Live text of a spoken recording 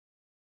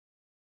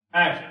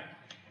Action.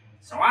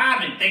 So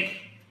I've been thinking,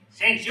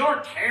 since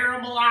your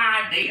terrible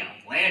idea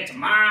led to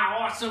my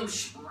awesome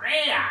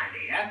spray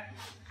idea,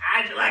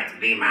 how'd you like to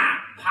be my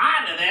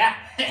partner there?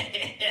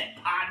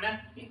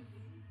 Partner?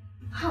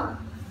 Huh.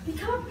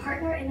 Become a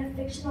partner in a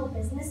fictional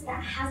business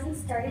that hasn't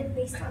started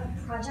based on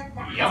a project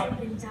that hasn't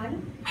been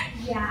done?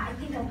 Yeah, I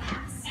think I'll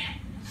pass.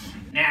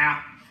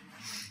 Now,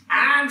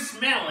 I'm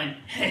smelling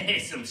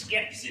some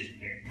skepticism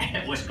here.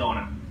 What's going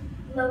on?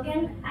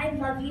 Logan, I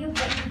love you,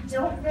 but you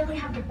don't really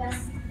have the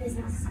best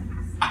business sense.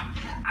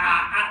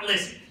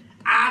 Listen,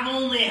 I've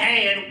only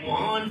had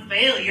one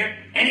failure,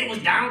 and it was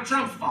Donald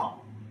Trump's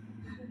fault.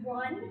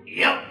 One?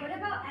 Yep. What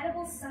about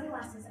edible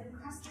sunglasses and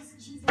crustless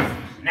cheeseless?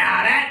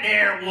 Now that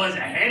there was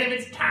ahead of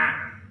its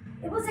time.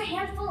 It was a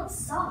handful of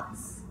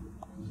sauce.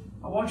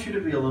 I want you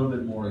to be a little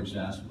bit more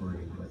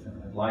exasperated with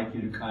him. I'd like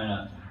you to kind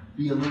of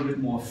be a little bit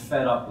more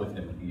fed up with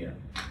him at the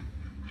end.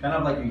 Kind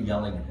of like you're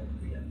yelling at him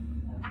at the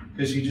end.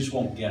 Because he just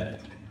won't get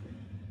it.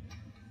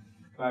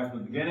 Back from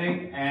the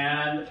beginning,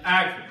 and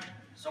action.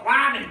 So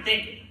I've been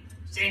thinking,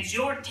 since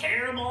your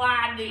terrible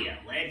idea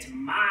led to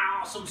my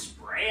awesome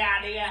spray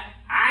idea,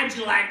 how'd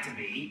you like to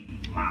be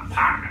my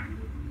partner?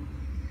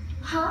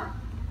 Huh?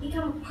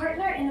 Become a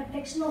partner in a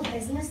fictional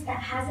business that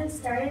hasn't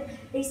started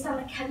based on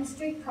a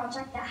chemistry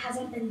project that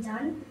hasn't been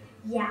done?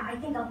 Yeah, I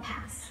think I'll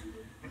pass.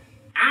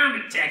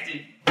 I'm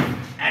detecting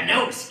a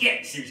note of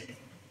skepticism.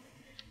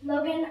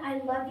 Logan, I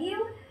love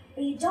you,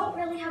 but you don't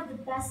really have the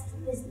best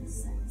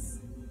business sense.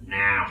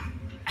 Now,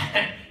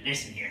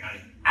 listen here,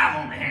 honey.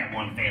 I've only had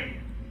one failure.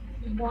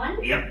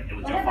 One? Yep, it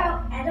was What your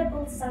about fault.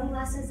 edible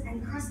sunglasses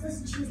and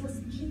crustless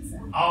cheeseless pizza?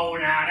 Oh,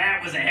 now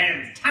that was ahead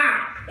of its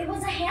time. It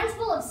was a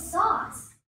handful of sauce.